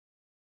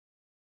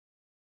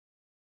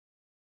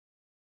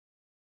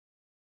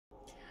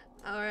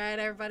Alright,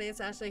 everybody, it's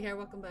Ashley here.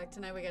 Welcome back.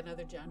 Tonight we got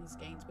another Johnny's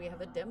Games. We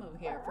have a demo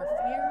here for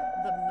Fear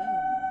the Moon.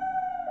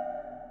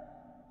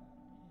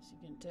 As you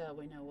can tell,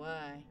 we know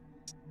why.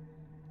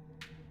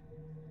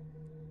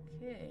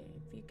 Okay,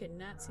 if you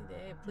cannot see the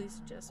A,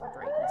 please adjust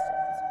brightness of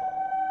this ball.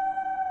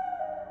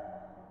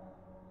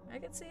 I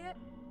can see it.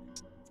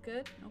 It's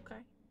good.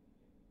 Okay.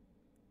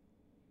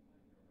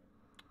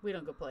 We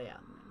don't go play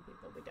out in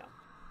people. We don't.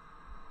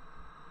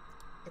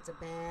 It's a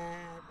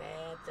bad,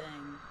 bad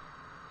thing.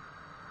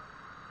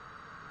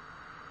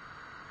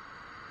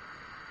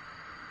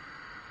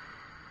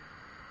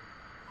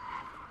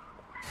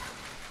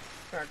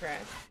 Car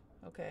crash.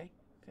 Okay.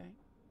 Okay.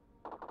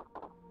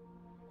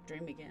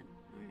 Dream again.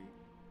 Alright.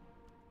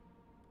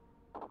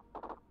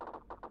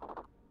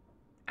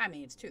 I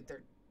mean, it's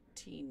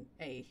 2:13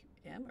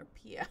 a.m. or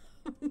p.m.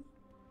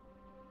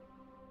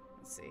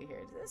 Let's see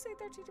here. Did it say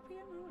 13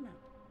 p.m.? I don't know.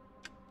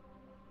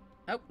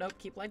 Nope, nope.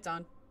 Keep lights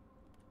on.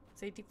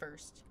 Safety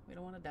first. We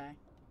don't want to die.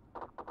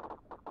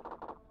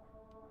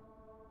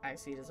 I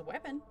see it as a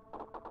weapon.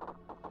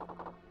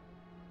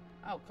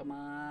 Oh, come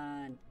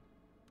on.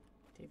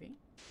 TV.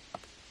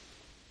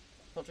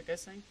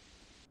 Poltergeist thing?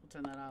 We'll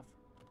turn that off.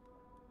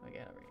 What we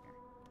got over here?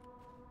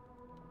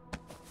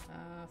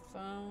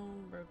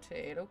 Phone,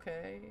 rotate,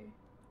 okay.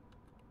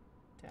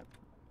 Tap.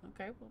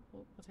 Okay,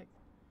 we'll take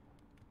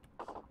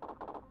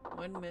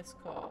one missed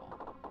call.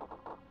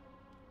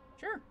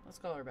 Sure, let's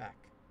call her back.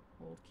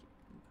 Hold key.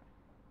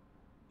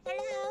 Okay.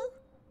 Hello?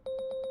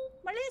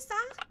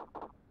 Melissa?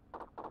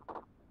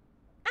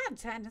 I'm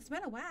Jen. It's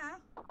been a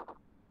while.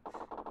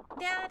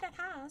 Down at the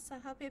house. I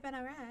hope you've been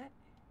alright.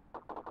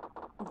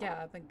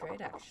 Yeah, I've been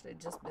great actually.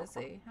 Just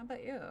busy. How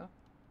about you?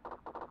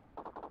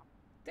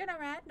 Doing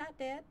alright, not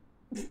dead.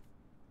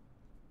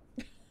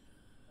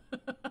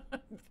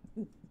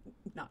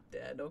 Not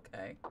dead,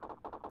 okay.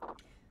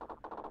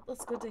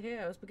 That's good to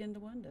hear. I was beginning to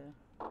wonder.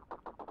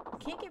 You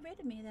can't get rid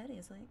of me that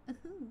easily.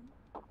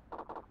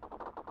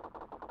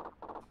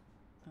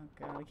 Oh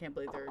god, I can't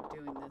believe they're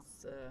doing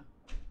this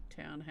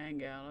town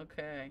hangout.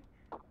 Okay.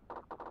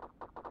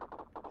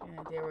 An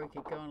idea where we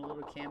could go on a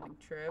little camping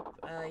trip.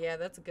 Yeah,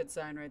 that's a good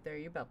sign right there.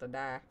 You're about to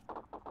die.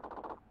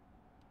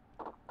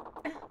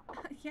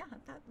 Yeah,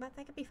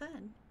 that could be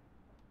fun.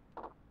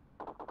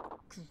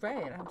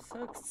 Great, I'm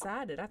so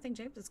excited. I think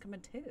James is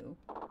coming too.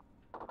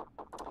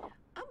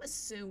 I'm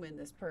assuming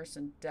this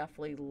person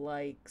definitely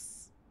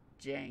likes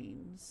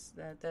James.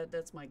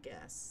 That's my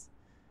guess.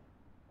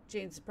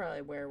 James is probably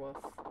a werewolf.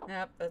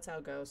 Yep, that's how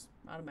it goes.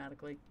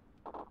 Automatically.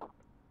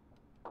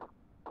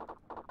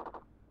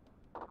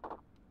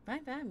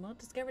 Fine, we'll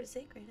discover the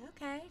secret.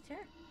 Okay,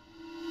 sure.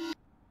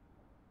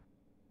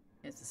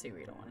 It's the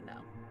secret you don't want to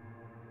know.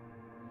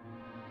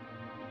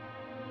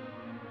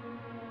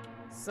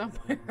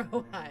 Somewhere,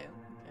 Ohio.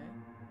 Okay.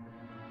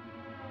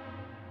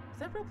 Is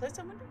that a real place,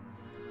 I wonder?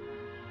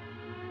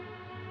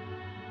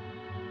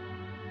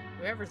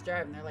 Whoever's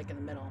driving, they're like in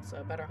the middle, so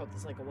I better hope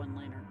it's like a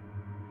one-laner.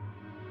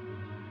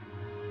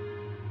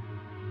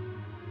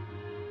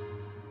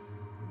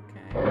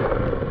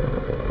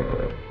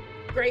 Okay.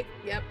 Great.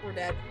 Yep, we're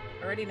dead.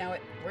 Already know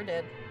it. We're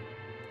dead.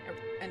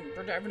 And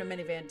we're driving a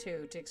minivan,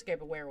 too, to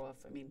escape a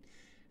werewolf. I mean,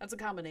 that's a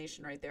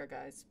combination right there,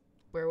 guys.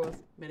 Werewolf,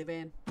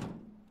 minivan.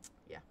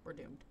 Yeah, we're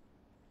doomed.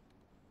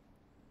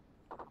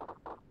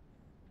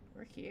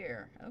 We're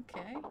here.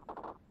 Okay.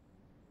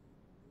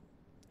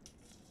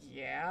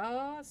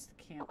 Yeah, it's the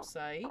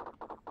campsite.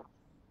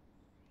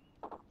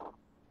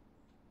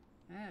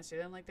 Yeah, she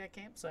didn't like that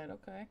campsite.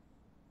 Okay.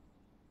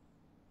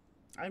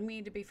 I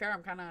mean, to be fair,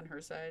 I'm kind of on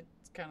her side.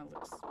 It kind of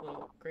looks a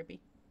little creepy.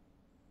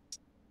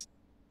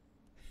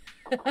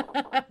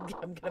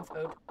 I'm gonna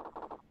vote.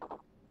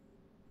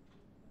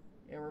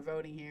 Yeah, we're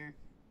voting here.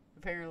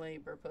 Apparently,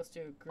 we're supposed to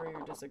agree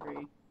or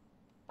disagree.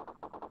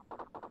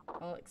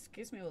 Well,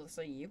 excuse me,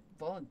 Melissa, you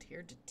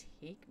volunteered to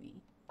take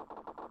me.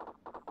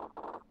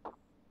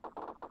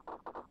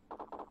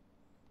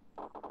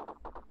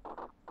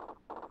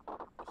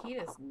 He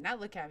does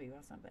not look happy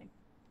about something.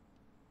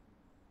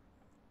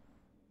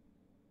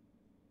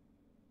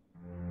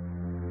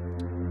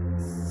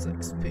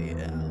 Six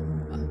p.m.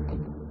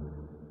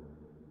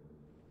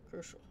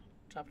 Crucial.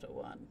 Chapter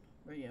 1.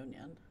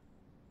 Reunion.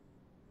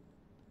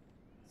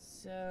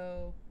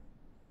 So,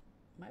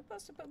 am I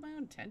supposed to put my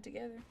own tent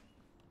together?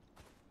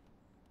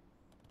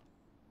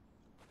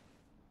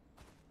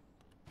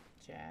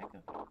 Jack?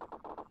 Okay.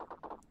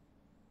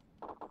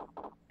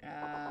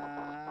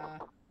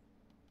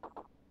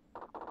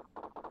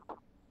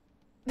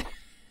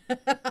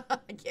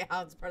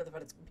 Yeah, it's part of the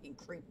fun. It's being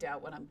creeped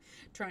out when I'm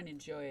trying to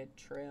enjoy a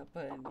trip,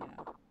 and you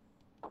know.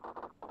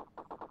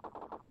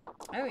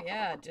 Oh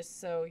yeah, just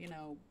so you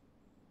know.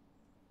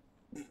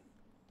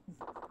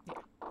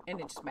 Yeah, and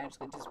it just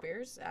magically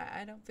disappears.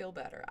 I don't feel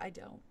better. I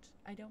don't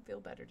feel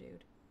better,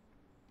 dude.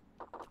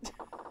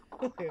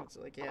 It's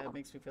like, yeah, it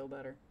makes me feel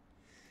better.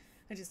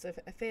 I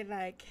feel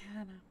like,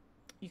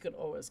 you could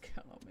always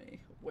count on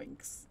me.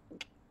 Winks.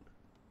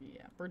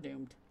 Yeah, we're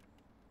doomed.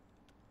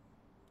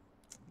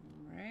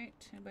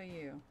 Alright, how about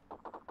you?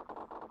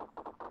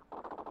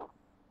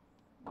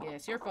 Yeah,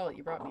 it's your fault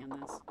you brought me on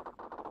this.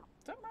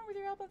 Something wrong with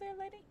your elbow there,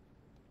 lady?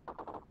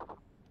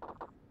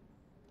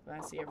 Will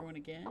I see everyone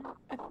again?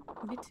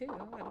 Me too.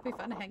 It'll be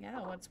fun to hang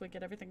out once we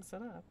get everything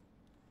set up.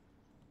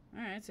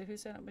 Alright, so who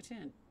set up my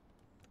tent?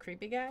 The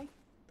creepy guy?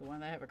 The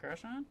one that I have a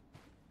crush on?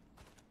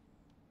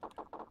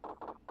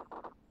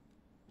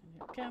 And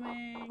you're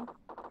coming.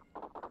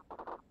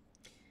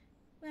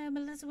 Well,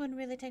 Melissa wouldn't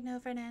really take no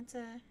for an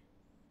answer.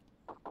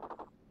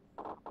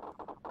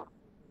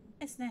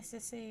 It's nice to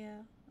see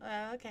you.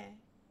 Well, okay.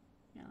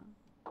 You know.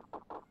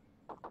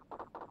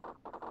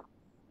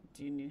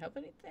 Do you need help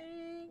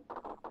anything?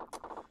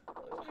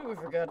 We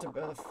forgot to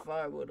buy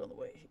firewood on the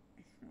way.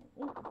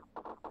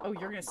 Oh,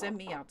 you're gonna send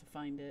me out to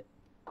find it.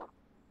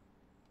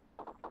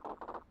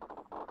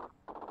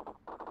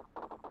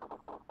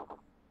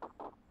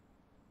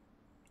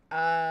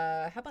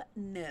 How about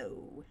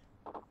no?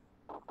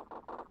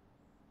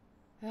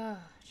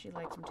 Ah, she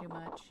likes him too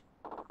much.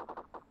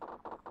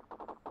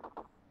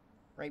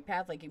 Right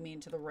path, like you mean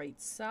to the right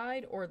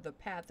side, or the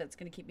path that's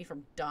gonna keep me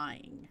from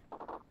dying?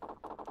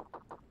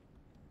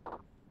 What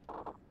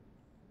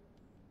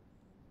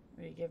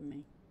are you giving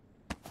me?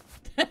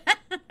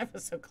 I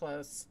was so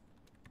close.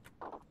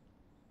 I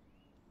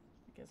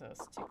guess I was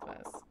too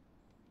close.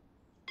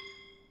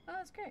 Oh,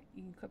 that's great.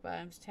 You can equip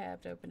items,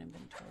 tab to open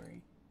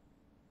inventory.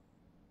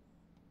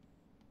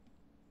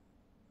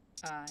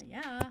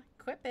 Yeah.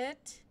 Equip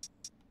it.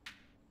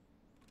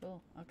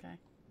 Cool. Okay.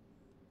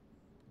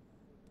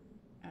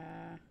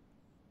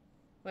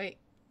 Wait.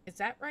 Is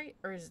that right?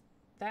 Or is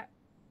that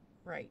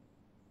right?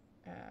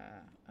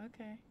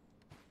 Okay.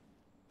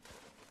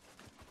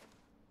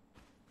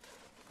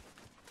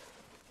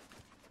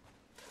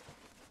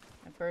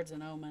 That bird's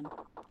an omen.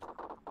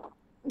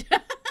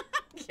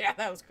 Yeah,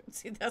 that was good.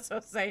 See, that's what I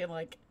was saying.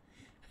 Like,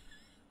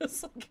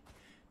 it's like,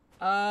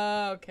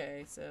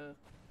 okay, so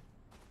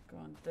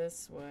going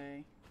this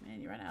way.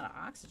 Man, you run out of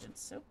oxygen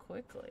so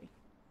quickly.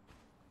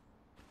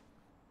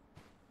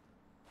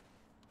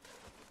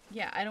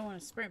 Yeah, I don't want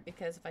to sprint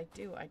because if I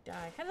do, I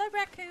die. Hello,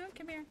 raccoon.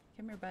 Come here.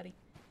 Come here, buddy.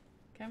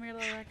 Come here,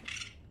 little raccoon.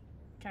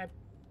 Can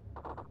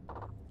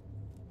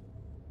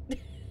I...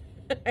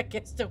 I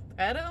guess don't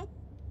pet him?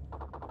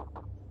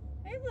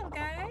 Hey, little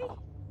guy.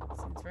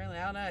 Seems friendly.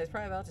 I don't know. He's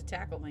probably about to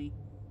tackle me.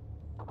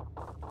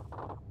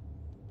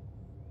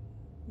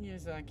 You're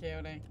so cute.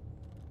 Alright,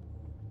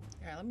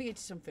 let me get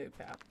you some food,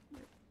 pal.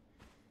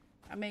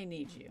 I may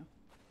need you.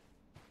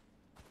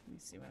 Let me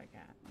see what I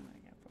got. What do I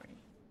got for you?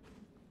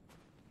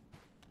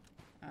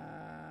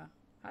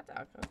 Hot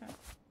dog. Okay.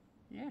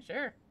 Yeah,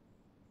 sure.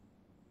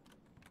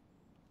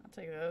 I'll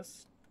take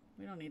those.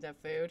 We don't need that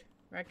food.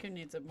 Raccoon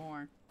needs it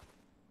more.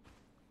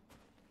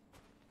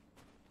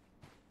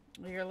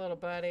 Here, little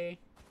buddy.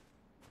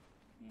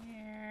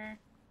 Here.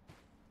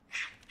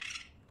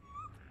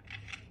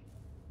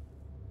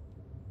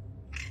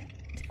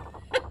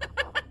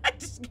 I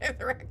just gave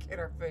the raccoon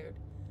our food.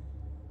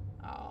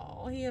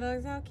 Oh, he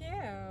looks so cute.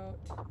 I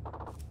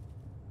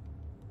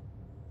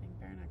think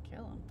better not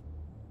kill him.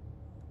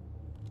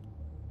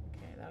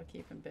 Okay, that'll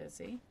keep him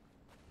busy.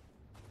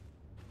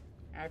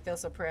 I feel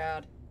so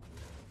proud.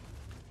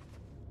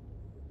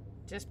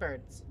 Just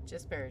birds.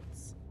 Just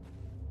birds.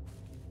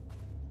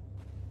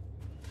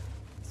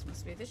 This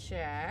must be the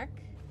shack.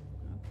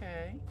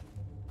 Okay.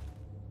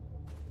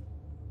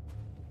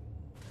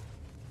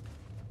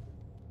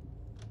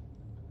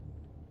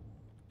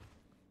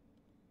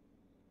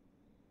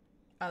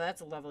 Oh,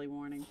 that's a lovely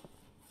warning.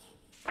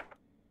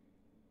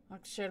 I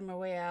showed him my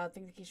way out. I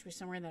think the key should be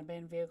somewhere in that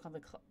abandoned vehicle on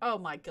the oh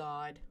my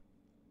god.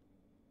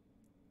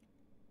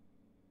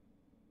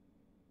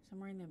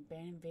 Somewhere in the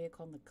abandoned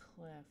vehicle on the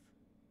cliff.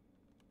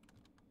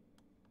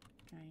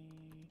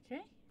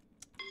 Okay.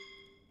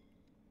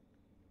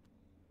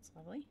 It's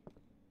lovely.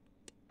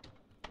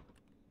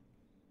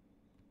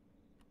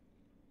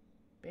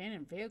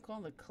 Abandoned vehicle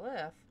on the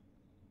cliff.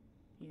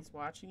 He's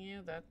watching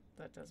you. That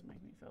does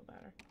make me feel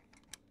better.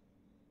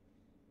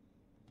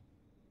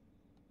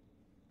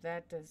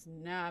 That does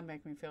not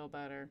make me feel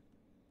better.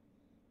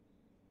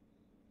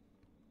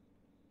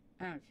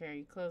 I don't care.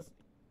 You close.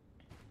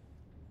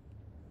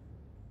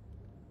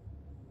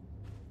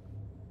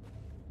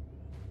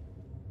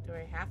 Do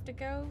I have to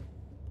go?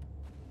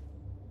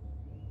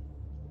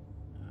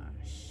 Oh,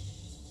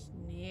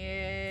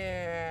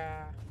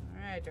 yeah.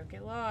 Alright, don't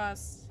get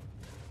lost.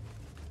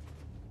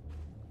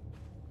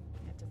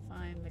 You have to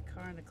find the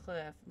car on the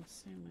cliff, I'm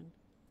assuming.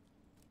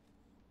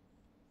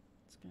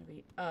 It's gonna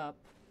be up.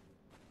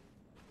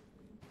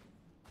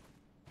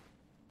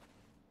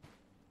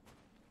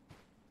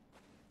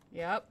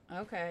 Yep,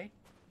 okay.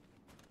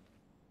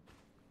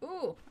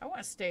 Ooh, I want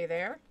to stay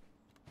there.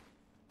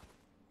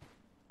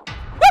 Woo!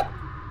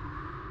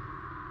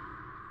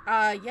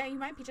 Yeah, you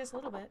might be just a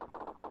little bit.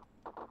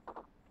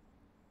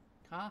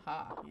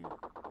 Ha, yeah.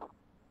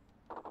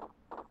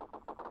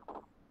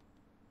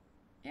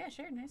 Yeah,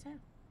 sure, nice hat.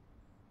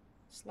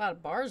 There's a lot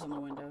of bars on the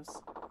windows.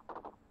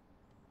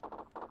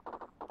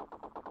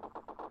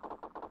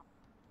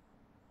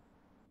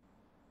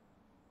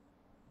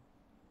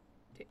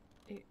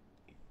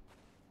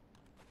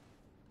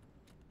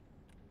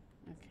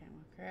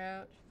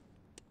 Crouch.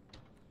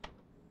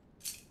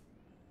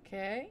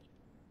 Okay.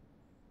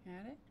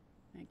 Got it.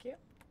 Thank you.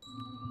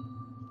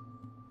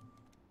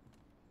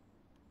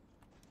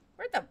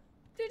 Where the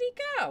did he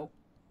go?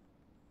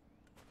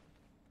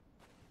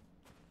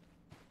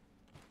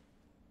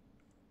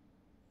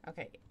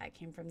 Okay, I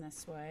came from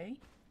this way.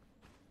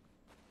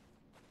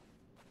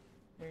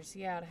 There's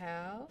the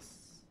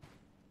outhouse.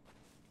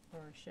 Or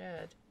a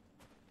shed.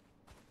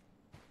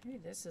 Maybe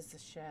this is the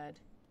shed.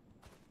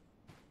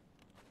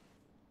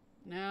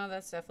 No,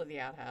 that's definitely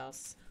the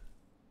outhouse.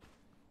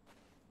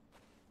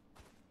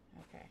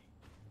 Okay.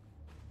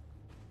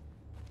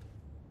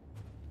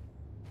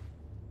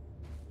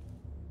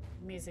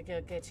 Music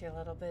will get you a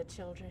little bit,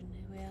 children.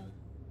 It will.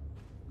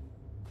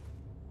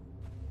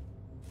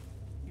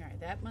 Alright,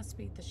 that must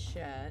be the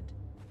shed.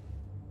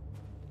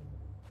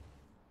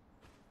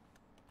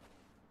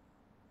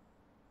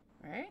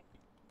 Right?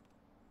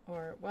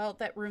 Or, well,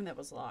 that room that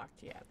was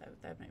locked. Yeah,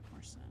 that made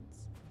more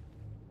sense.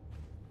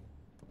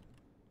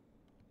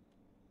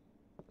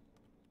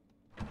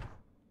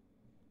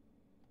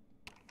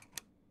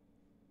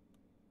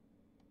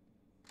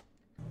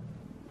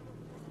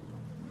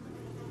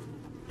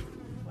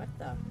 What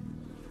the?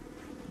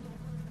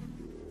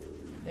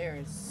 There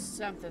is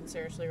something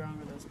seriously wrong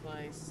with this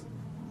place.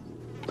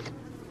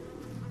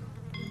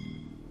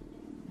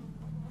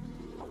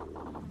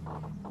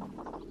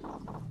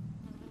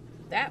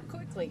 That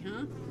quickly,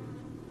 huh?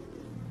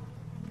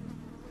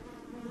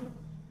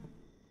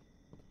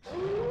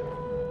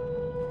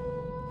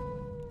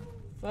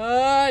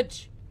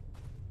 Fudge!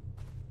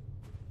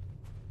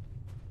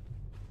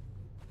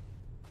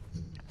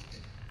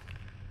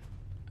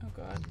 Oh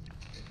God.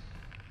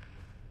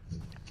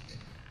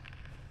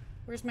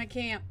 Where's my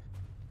camp?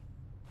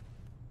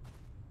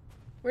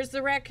 Where's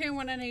the raccoon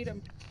when I need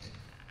him?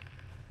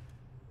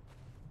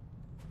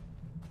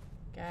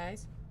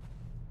 Guys?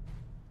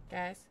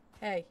 Guys?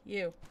 Hey,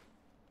 you.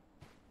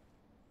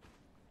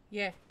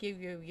 Yeah,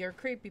 give you. You're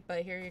creepy,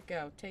 but here you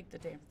go. Take the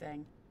damn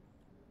thing.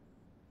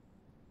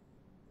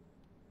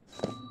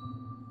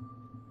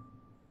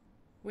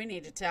 We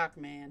need to talk,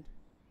 man.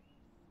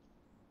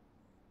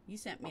 You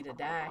sent me to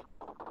die.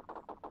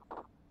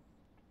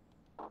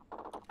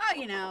 Oh,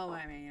 you know,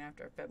 I mean,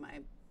 after I fed my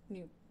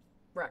new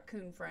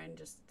raccoon friend,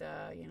 just,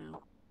 you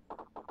know.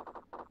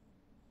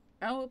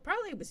 Oh,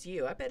 probably it was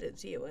you. I bet it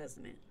was you,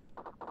 wasn't it?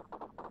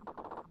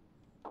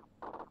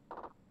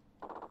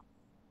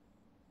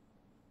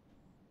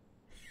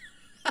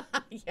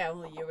 Yeah,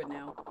 only you would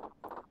know.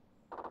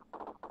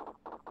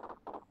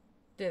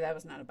 Dude, that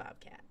was not a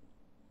bobcat.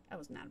 That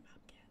was not a bobcat.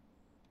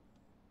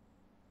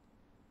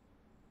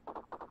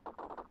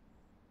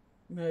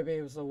 Maybe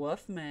it was a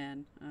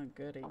Wolfman. Oh,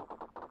 goody.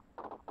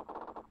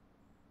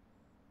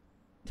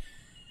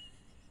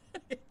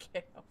 I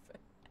can't help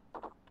it.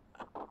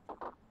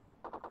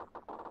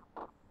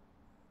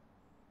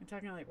 You're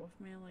talking like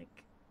Wolfman,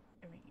 like,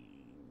 I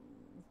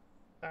mean,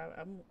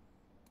 I'm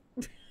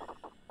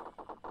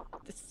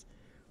just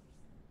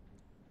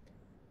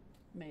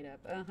made up.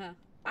 Uh-huh.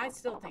 I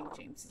still think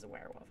James is a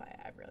werewolf.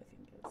 I really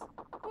think he is.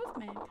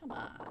 Wolfman, come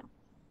on.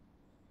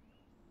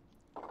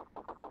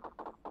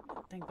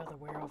 Think about the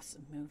werewolves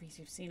movies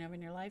you've seen over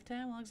in your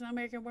lifetime. As long as an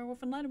American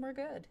Werewolf in London, we're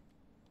good.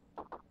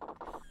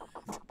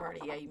 Party,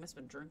 yeah, you must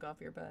have been drunk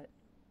off your butt.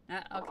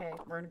 Okay,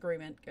 we're in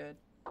agreement. Good.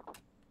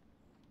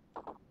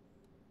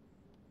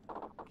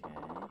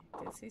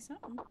 Okay, did see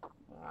something?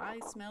 Well, I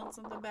smelled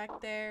something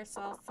back there,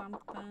 saw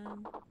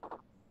something.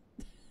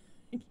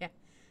 Yeah,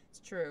 it's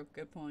true.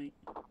 Good point.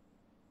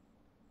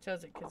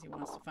 Chose it because he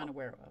wants to find a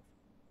werewolf.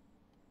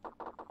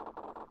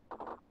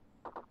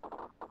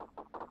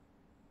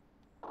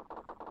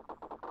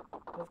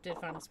 Wolf did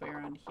find his way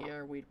around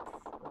here. We'd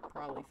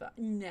probably find.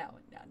 No.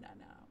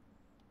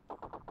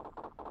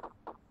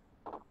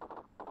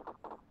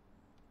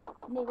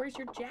 Well, where's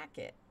your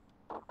jacket?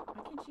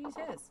 Why can't you use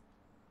his?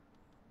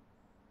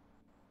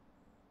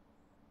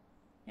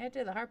 Yeah, I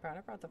did the hard part. I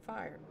brought the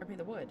fire. I mean,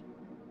 the wood.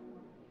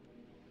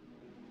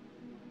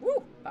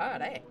 Woo!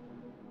 Body.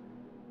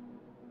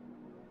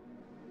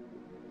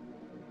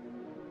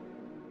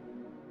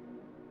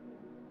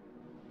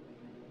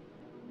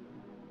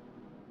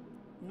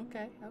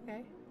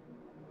 Okay.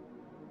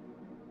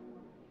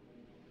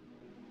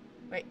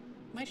 Wait,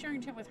 am I sharing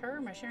a tent with her or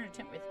am I sharing a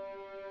tent with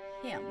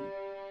him?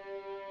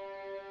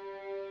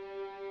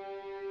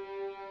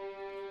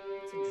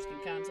 It's an interesting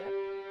concept.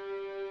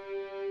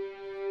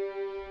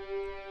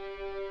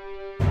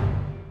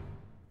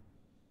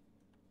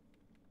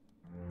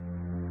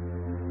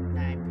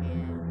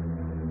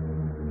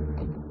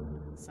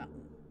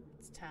 Something.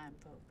 It's time,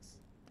 folks.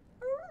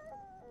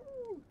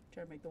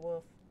 Try to make the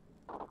wolf.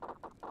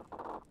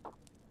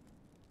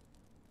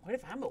 What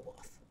if I'm a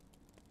wolf?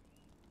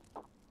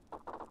 I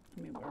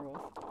mean,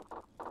 werewolf.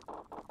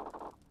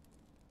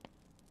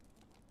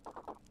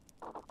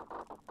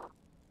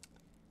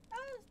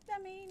 I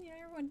mean,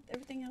 yeah,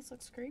 everything else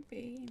looks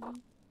creepy. I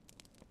mean.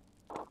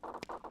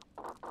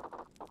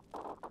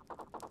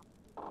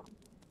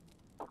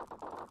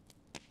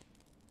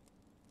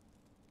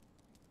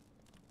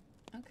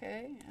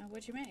 Okay,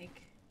 what'd you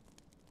make?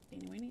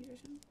 Beanie weenies or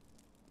something?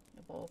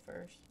 The bowl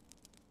first.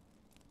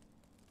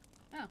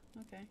 Oh,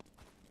 okay.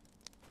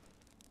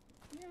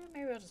 Yeah,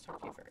 maybe I'll just talk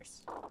to you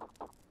first.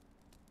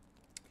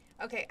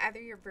 Okay, either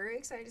you're very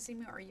excited to see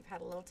me or you've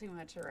had a little too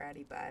much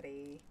already,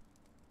 buddy.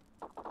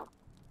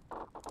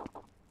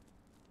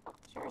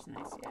 Sure is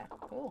nice, yeah,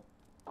 cool.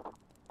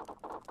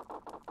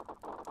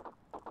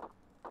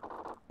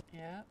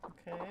 Yeah,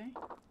 okay.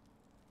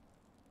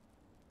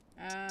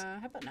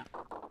 How about no?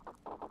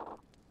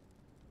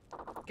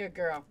 Good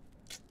girl.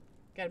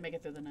 Gotta make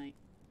it through the night.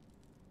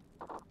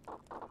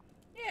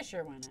 Yeah,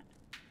 sure, why not?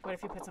 What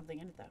if you put something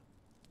in it, though?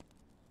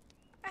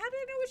 How did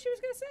I know what she was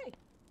gonna say?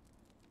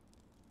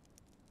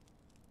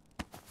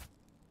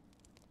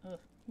 Ugh.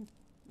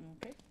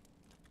 Okay.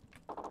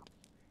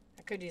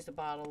 I could use the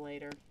bottle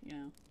later, you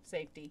know,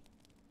 safety.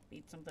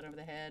 Beat something over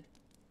the head.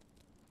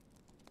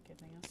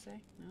 Anything else to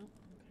say? No?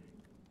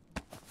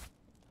 Okay.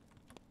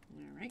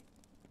 Alright.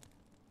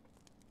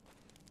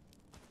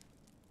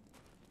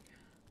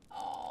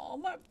 Oh,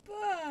 my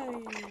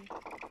buddy!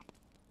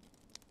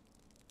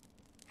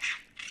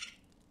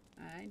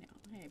 I know.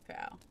 Hey,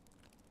 pal.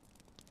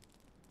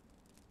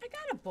 I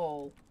got a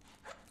bowl.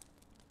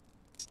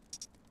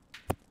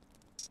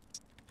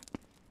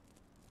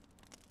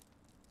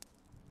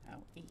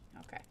 Oh, E.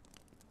 Okay.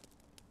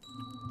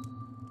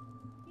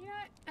 You know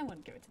what? I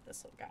wouldn't give it to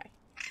this little guy.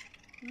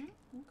 No?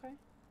 Okay.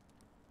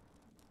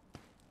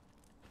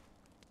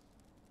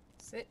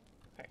 Sit.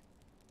 Okay.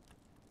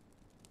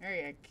 There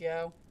you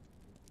go.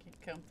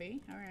 Get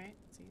comfy. Alright.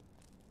 See.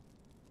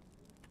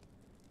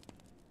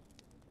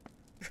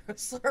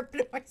 Slurp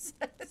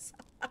noises.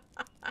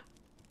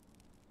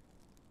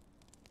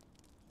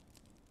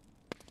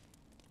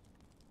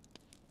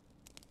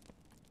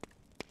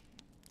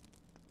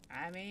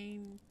 I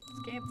mean,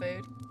 it's camp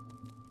food.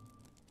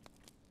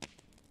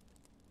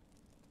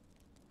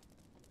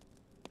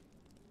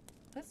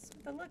 That's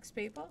the looks,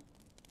 people.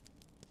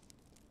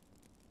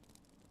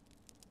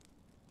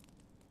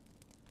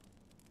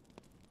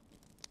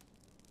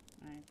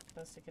 Alright,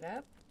 let's stick it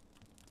up.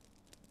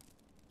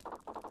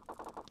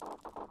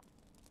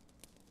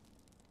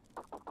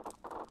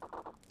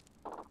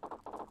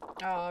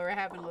 Oh, we're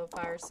having a little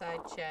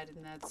fireside chat,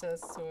 and that's so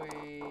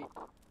sweet.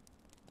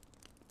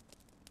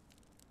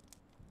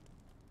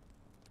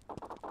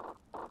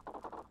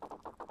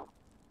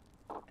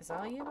 Is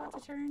all you about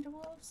to turn into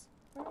wolves?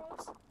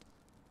 Werewolves?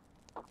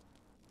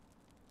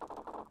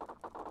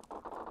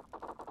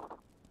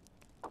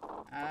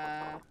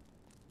 I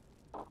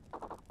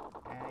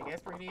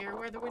guess we're here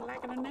whether we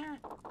like it or not.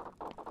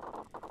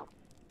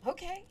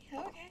 Okay,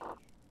 okay.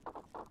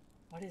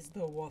 What is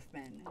the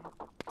Wolfman?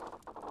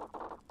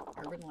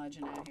 Urban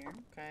legend out here.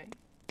 Okay.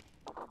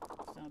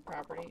 Still on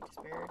property,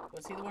 disappeared.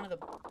 Was he the one of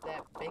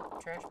that big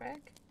trash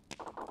bag?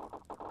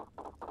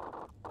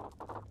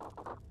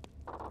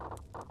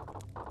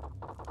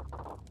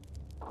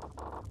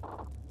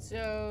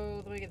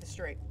 So, let me get this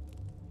straight.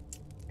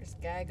 There's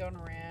a guy going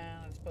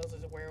around, I suppose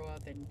there's a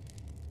werewolf, and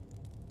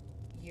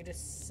you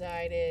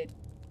decided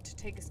to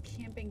take us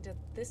camping to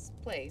this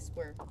place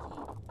where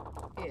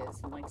he is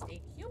and likes to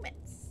eat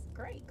humans.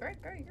 Great,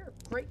 great, great. You're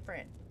a great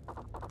friend.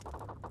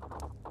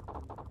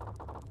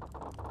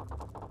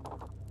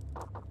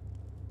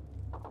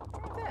 What's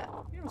wrong with that?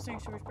 You don't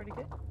think she was pretty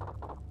good.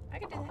 I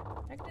could do that.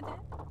 I could do that.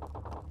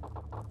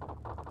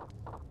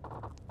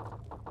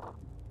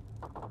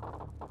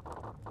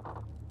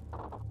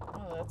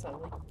 Oh, that's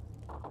ugly.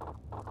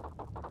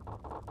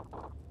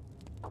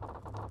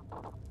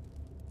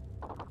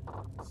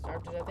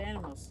 Starved to death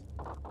animals.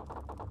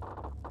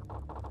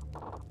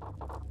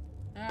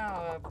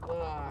 Oh,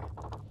 blah.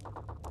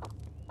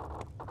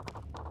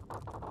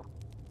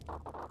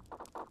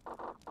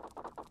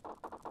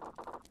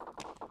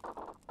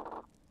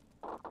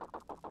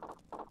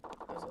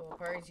 Those little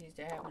parties used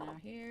to happen out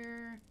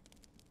here.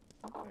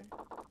 Okay.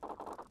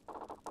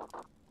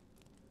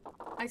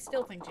 I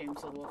still think James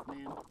is the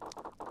Wolfman.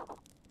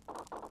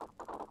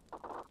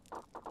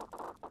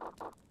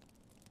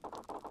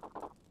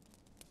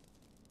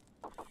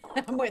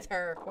 I'm with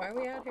her. Why are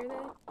we out here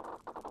then?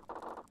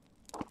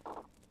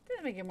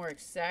 Doesn't make it more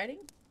exciting.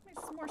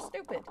 Makes it more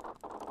stupid.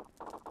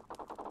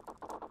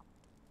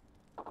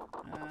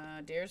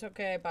 Deer's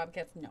okay.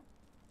 Bobcats, no.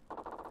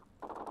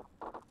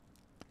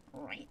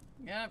 Right.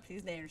 Yep,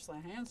 he's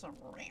dangerously handsome.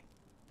 Right.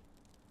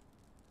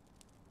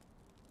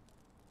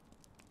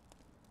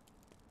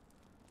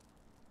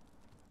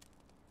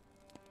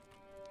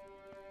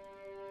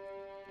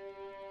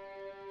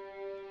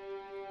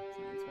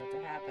 Something's about to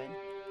happen.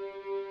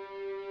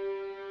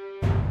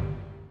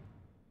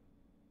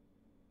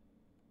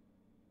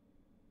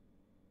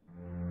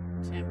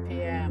 10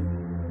 p.m.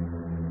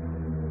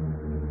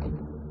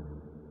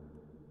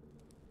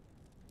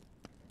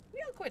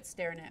 You all quit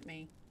staring at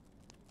me.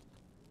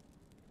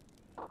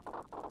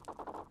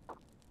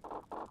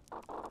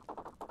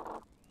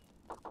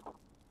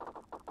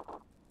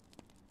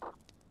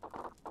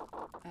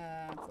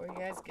 Before you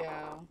guys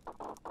go.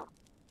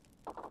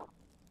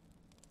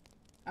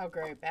 Oh,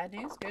 great. Bad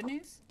news? Good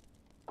news?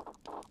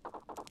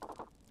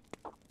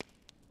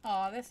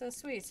 Oh, that's so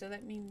sweet. So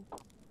that means...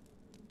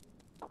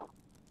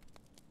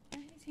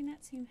 Why does he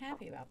not seem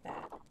happy about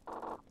that?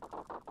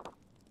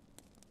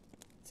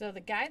 So the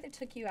guy that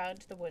took you out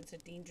into the woods, a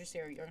dangerous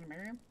area, you're going to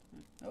marry him?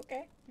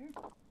 Okay. Here.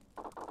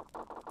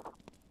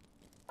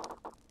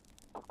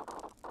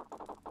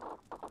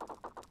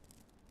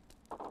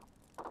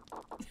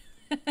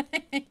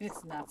 He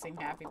does not seem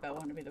happy about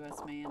wanting to be the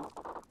best man.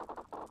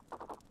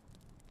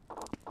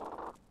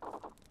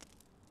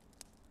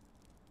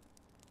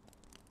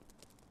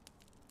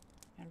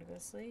 Time to go to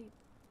sleep.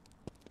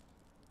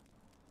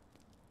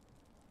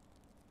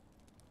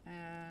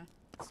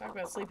 Let's talk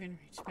about sleeping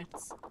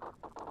arrangements.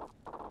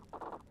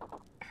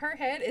 Her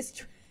head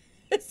is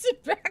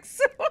twisted back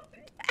so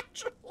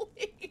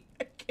naturally.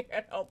 I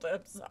can't help it.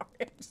 I'm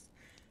sorry.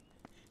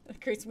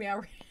 It creeps me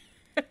out.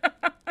 I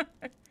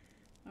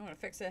want to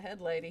fix that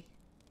head, lady.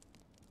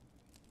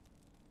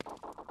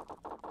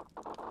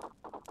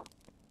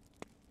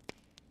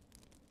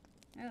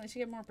 Well, at least you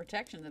get more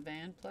protection in the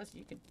van. Plus,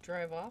 you could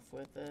drive off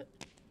with it.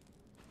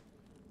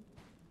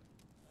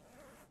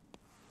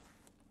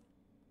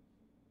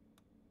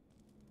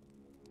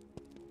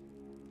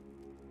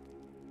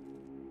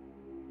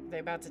 They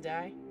about to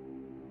die?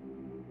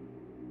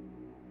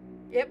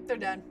 Yep, they're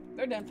done.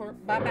 They're done for.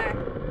 Bye-bye.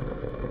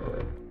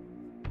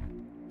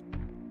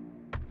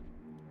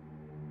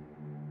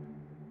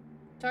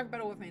 Talk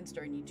about a Wolfman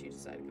story and you two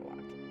decide to go walk.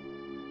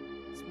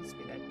 This must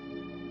be that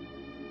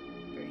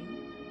dream.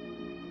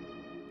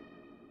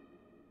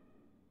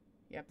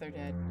 Yep, they're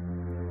dead.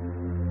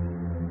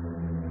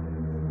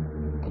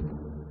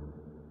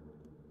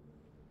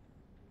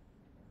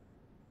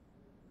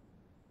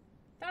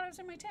 Thought I was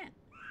in my tent.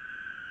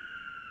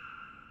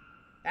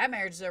 That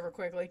marriage is over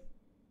quickly.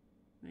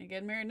 I ain't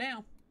getting married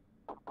now.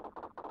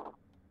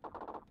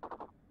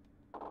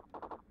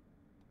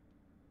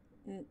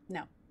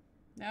 No.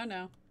 No,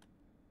 no.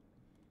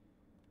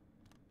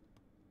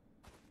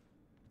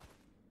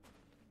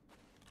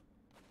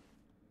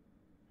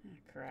 Oh,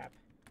 crap.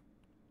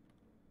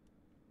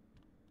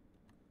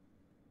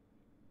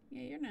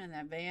 Yeah, you're not in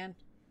that van.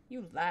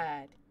 You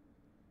lied.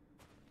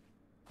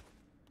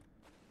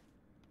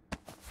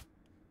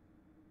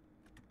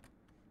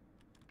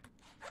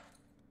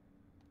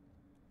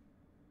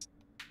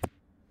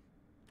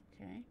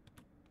 Okay.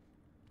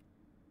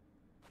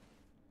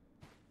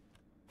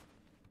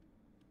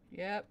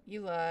 Yep,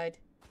 you lied.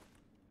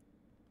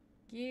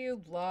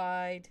 You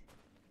lied.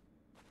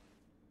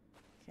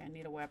 Okay, I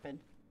need a weapon.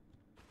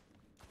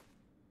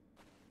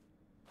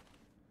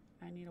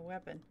 I need a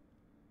weapon.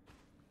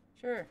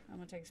 Sure, I'm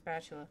gonna take a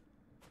spatula.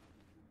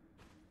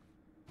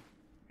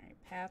 Alright,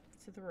 path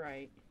to the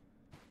right.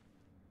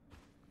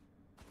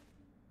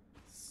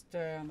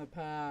 Stay on the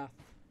path.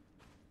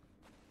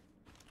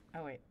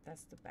 Oh wait,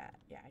 that's the bat.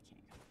 Yeah, I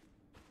can't go.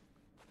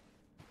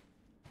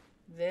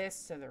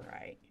 This to the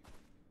right.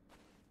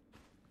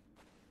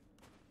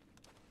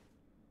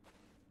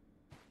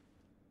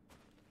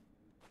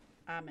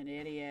 I'm an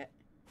idiot.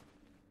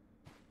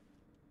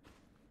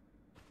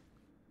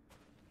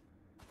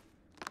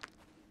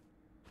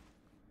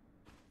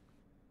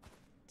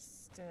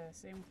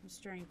 Just saving some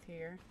strength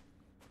here.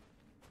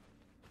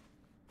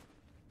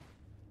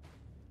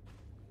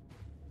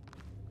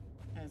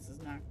 This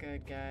is not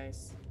good,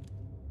 guys.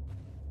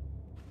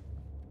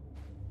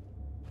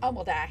 Oh,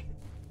 we'll die.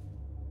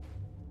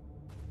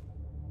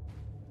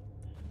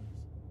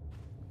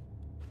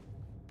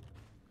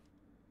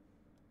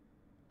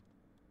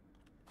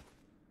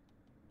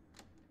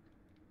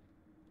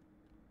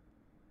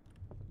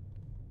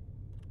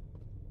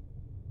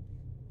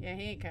 Yeah,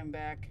 he ain't coming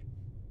back.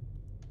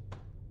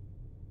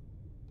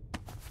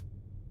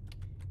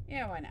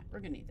 Yeah, why not? We're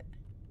gonna need that.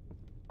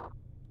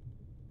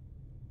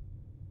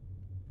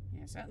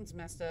 Yeah, something's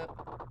messed up.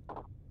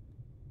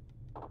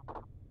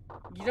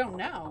 You don't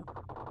know.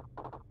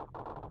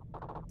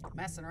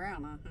 Messing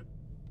around, huh?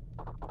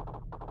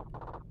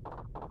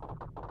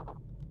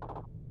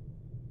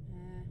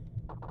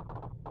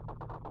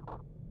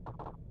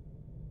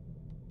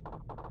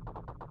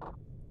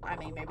 I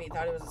mean, maybe he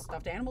thought it was a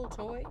stuffed animal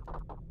toy.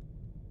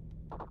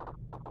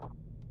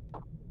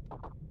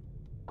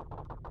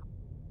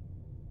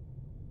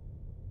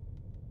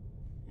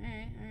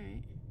 Alright,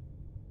 alright.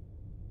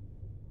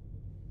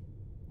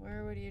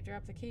 Where would you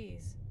drop the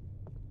keys?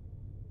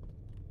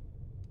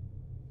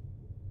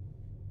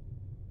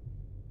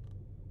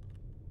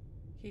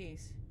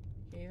 Keys.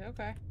 Keys,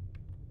 okay.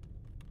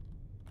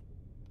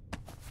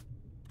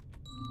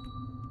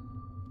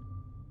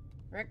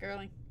 Right,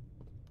 girlie.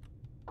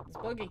 It's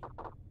Boogie.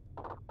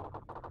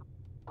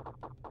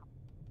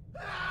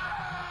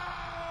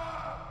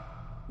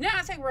 No,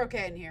 I think we're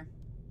okay in here.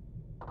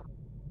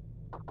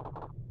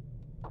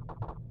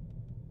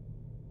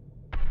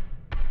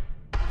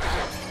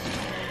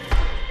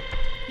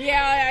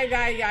 Yeah,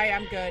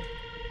 I'm good.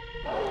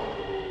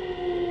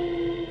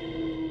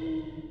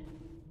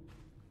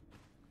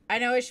 I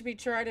know I should be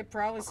trying to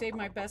probably save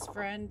my best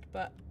friend,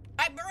 but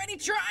I'm already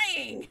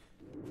trying!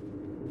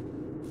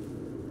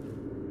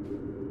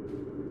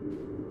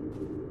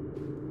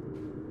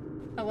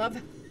 I love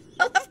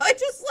I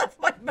just left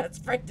my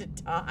best friend to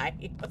die.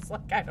 It's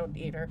like, I don't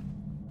need her.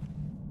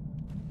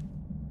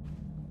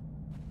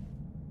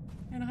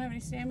 I don't have any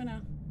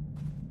stamina.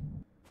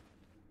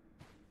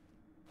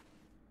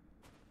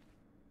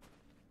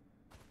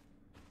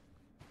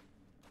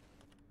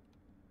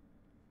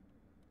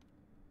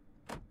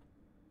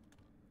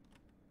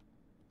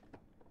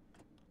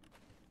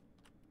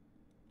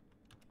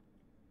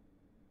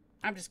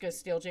 I'm just gonna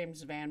steal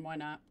James' van. Why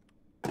not?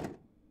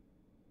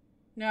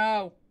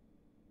 No.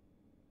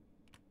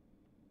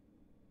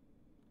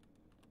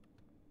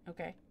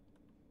 Okay.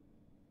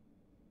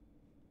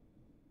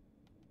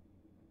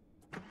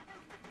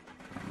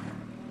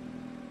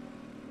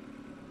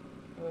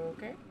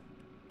 Okay.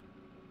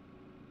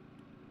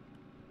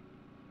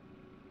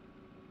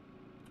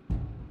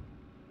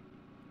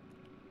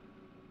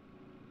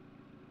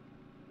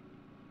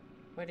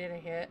 What did I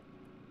hit?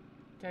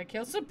 Did I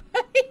kill somebody?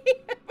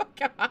 Oh my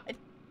god.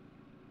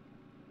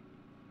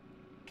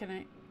 Can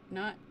I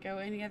not go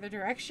any other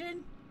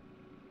direction?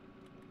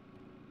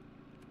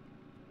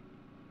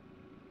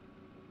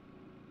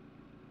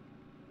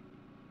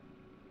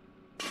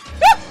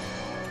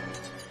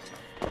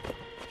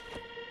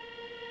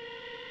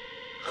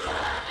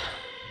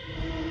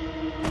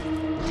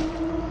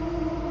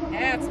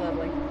 That's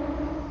lovely.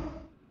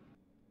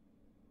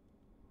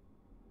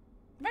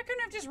 Why couldn't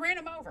I have just ran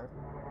him over?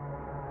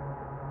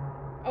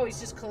 Oh, he's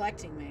just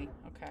collecting me.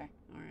 Okay.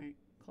 Alright.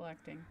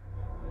 Collecting.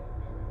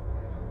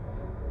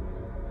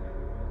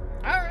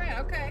 Alright,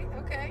 okay,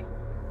 okay.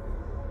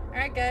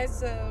 Alright, guys,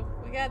 so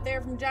we got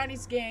there from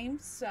Jonny's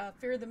Games,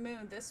 Fear the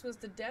Moon. This was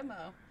the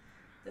demo.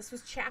 This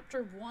was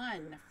Chapter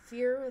 1,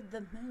 Fear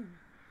the Moon.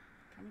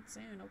 Coming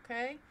soon,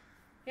 okay?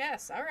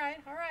 Yes,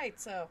 alright.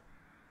 So,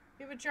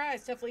 give it a try.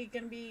 It's definitely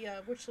going to be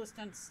a wish list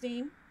on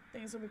Steam.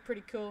 Things will be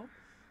pretty cool.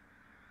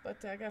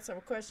 But I got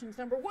several questions.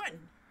 Number 1.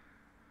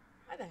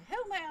 Why the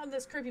hell am I on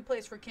this creepy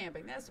place for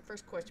camping? That's the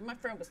first question. My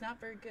friend was not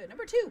very good.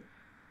 Number 2.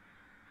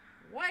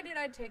 Why did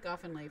I take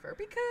off and leave her?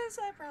 Because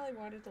I probably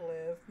wanted to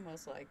live,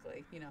 most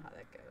likely. You know how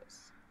that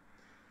goes.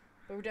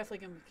 But we're definitely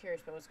going to be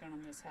curious about what's going on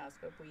in this house.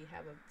 But we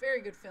have a very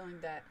good feeling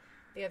that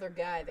the other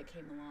guy that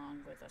came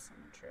along with us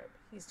on the trip,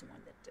 he's the one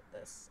that did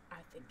this.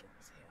 I think it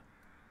was him.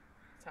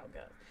 That's how it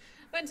goes.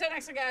 But until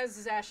next time, guys, this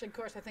is Ashley. Of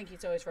course, I thank you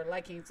as always for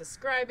liking and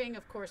subscribing.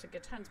 Of course, I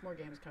get tons more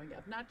games coming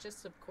up. Not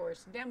just, of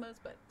course, demos,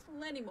 but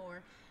plenty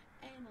more.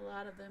 And a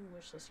lot of them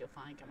wishlist you'll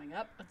find coming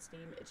up on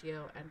Steam,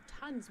 itch.io, and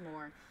tons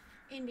more.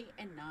 Indie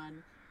and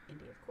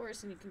non-indie, of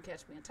course. And you can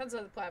catch me on tons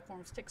of other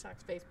platforms, TikTok,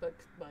 Facebook,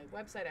 my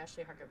website,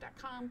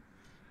 ashleyhargrove.com.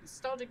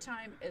 Nostalgic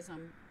Time is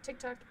on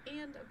TikTok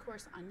and, of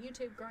course, on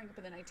YouTube. Growing Up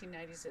in the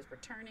 1990s is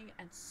returning,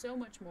 and so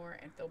much more,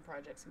 and film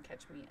projects, and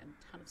catch me and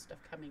a ton of stuff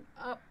coming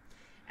up.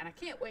 And I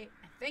can't wait.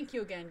 Thank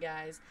you again,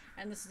 guys.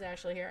 And this is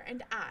Ashley here,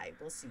 and I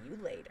will see you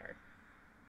later.